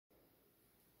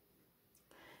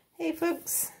Hey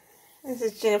folks, this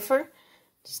is Jennifer.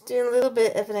 Just doing a little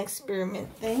bit of an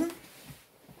experiment thing.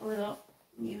 A little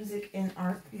music and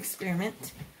art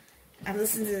experiment. I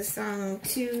listened to the song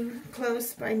Too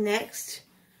Close by Next.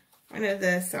 One of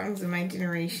the songs of my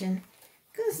generation.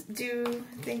 Just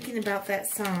thinking about that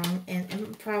song and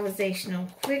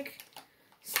improvisational quick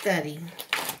study.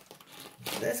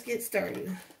 So let's get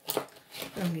started.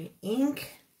 Gonna be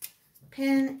ink,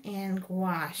 pen, and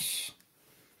gouache.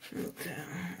 Okay,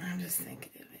 I'm just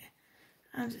thinking of it.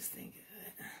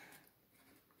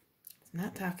 It's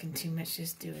not talking too much,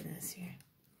 just doing this here.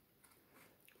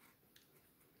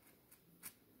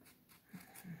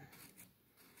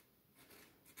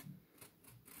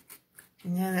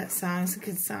 You know that song's a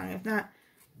good song. If not,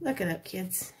 look it up,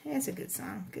 kids. It's a good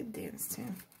song. Good dance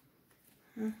tune.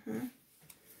 And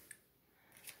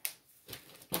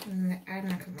I'm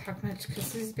not going to talk much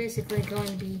because this is basically going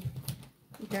to be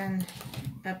done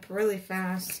up really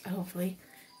fast, hopefully,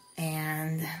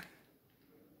 and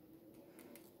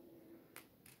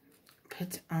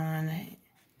put on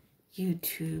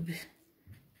YouTube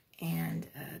and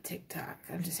TikTok.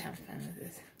 I'm just having fun with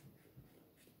this.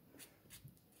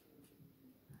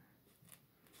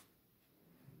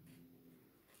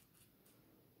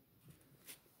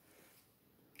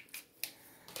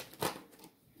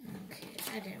 Okay,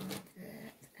 I didn't want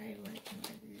that. I wanted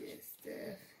this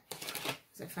stuff.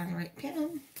 So find the right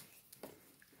pen.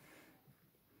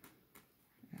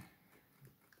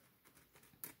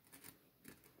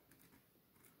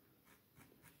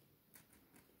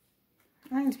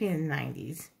 Reminds me of the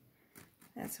 90s.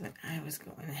 That's when I was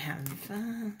going to have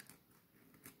fun.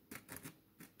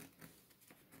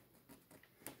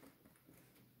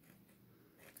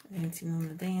 Dancing on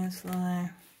the dance floor.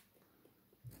 I'm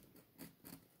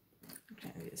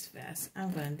trying to do this fast. I'm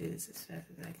going to do this as fast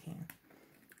as I can.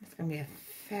 It's going to be a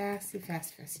fasty.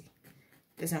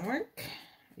 Doesn't work?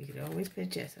 You could always put a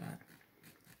gesso on it.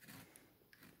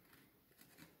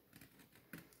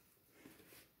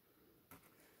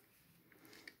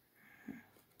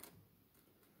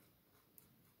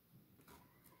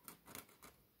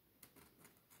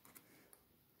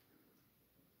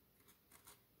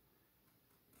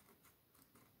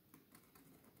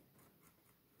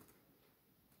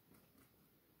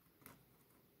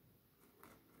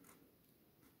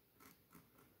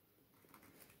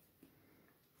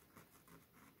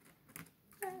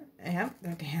 Yep,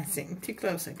 they're dancing. Too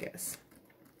close, I guess.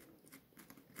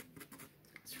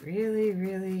 It's really,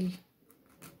 really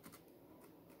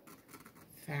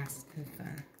fast and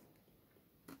fun.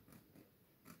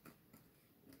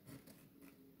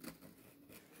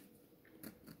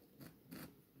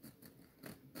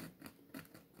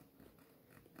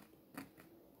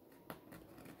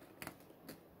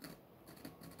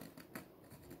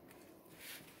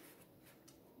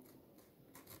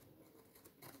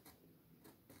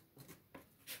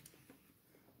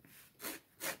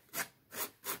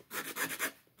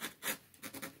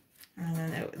 I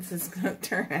don't know what this is going to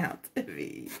turn out to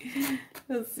be.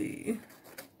 We'll see.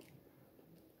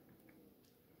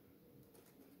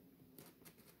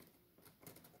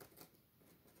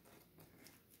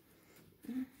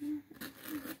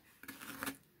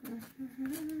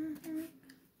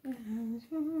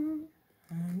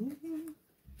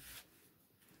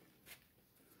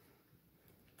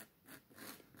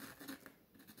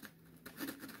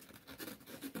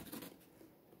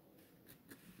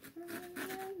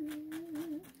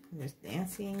 Just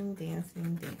dancing.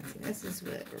 This is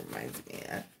what it reminds me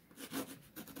of.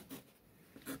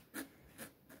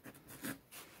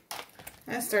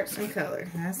 Let's start some color.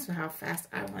 That's how fast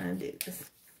I want to do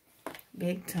this.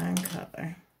 Big time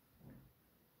color.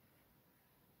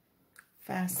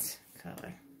 Fast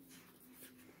color.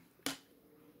 I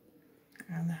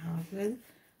don't know how good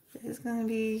this is going to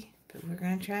be, but we're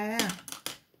going to try it out.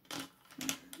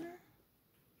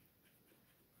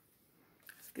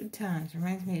 Good times.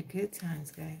 Reminds me of good times,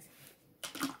 guys.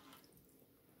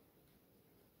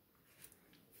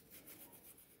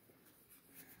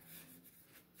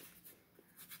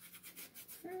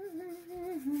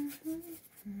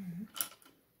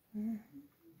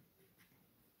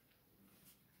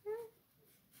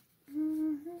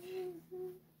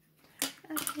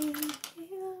 I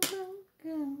feel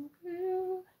broken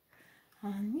through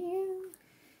on you.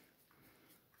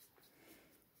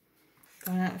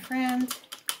 Going out with friends.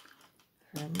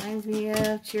 Reminds me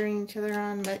of cheering each other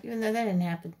on, but even though that didn't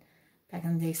happen back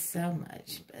in the day so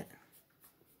much, but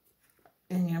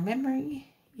in your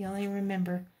memory, you only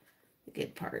remember the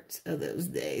good parts of those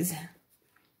days.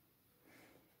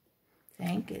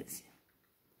 Thank you.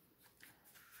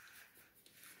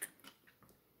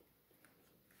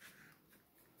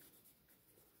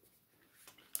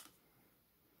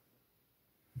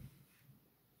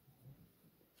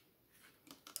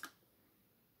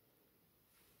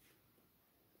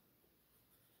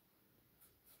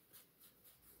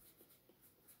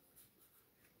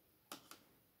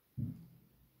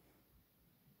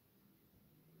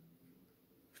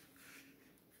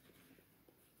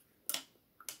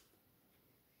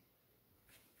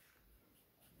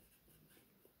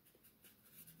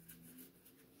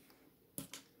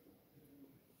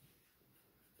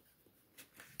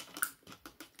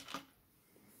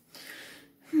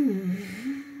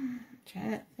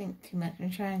 trying not to think too much.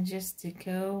 I'm trying just to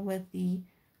go with the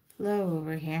flow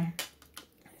over here.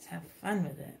 Let's have fun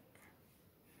with it.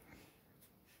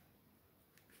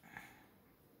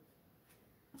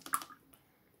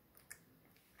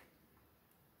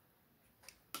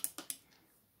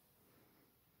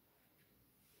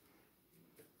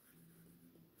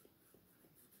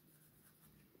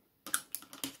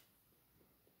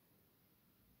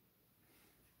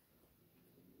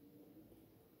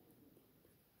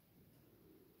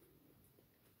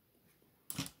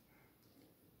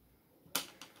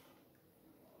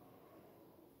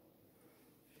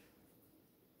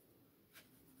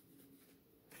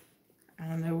 I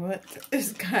don't know what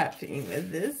is happening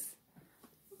with this,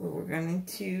 but we're going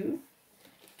to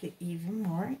get even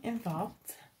more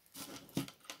involved.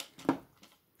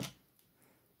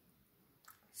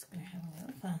 Just going to have a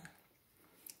little fun.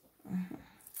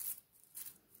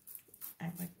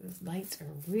 Act like those lights are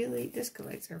really, disco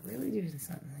lights are really doing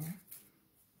something there.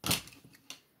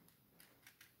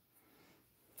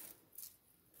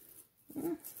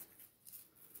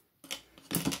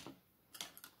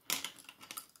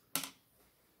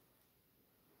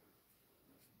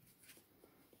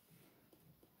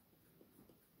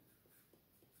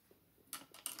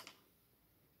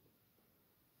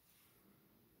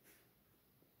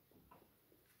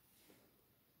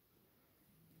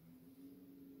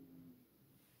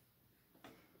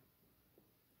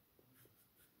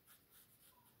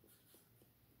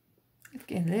 It's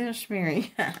getting a little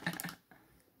smeary.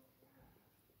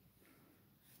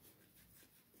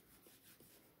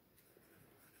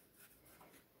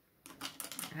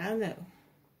 I don't know.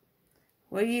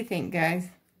 What do you think, guys?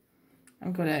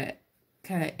 I'm going to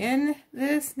kind of end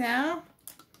this now.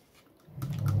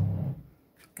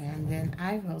 And then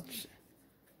I will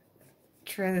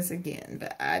try this again.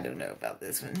 But I don't know about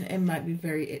this one. It might be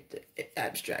very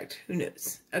abstract. Who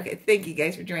knows? Okay, thank you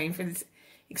guys for joining for this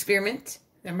experiment.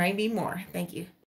 There might be more. Thank you.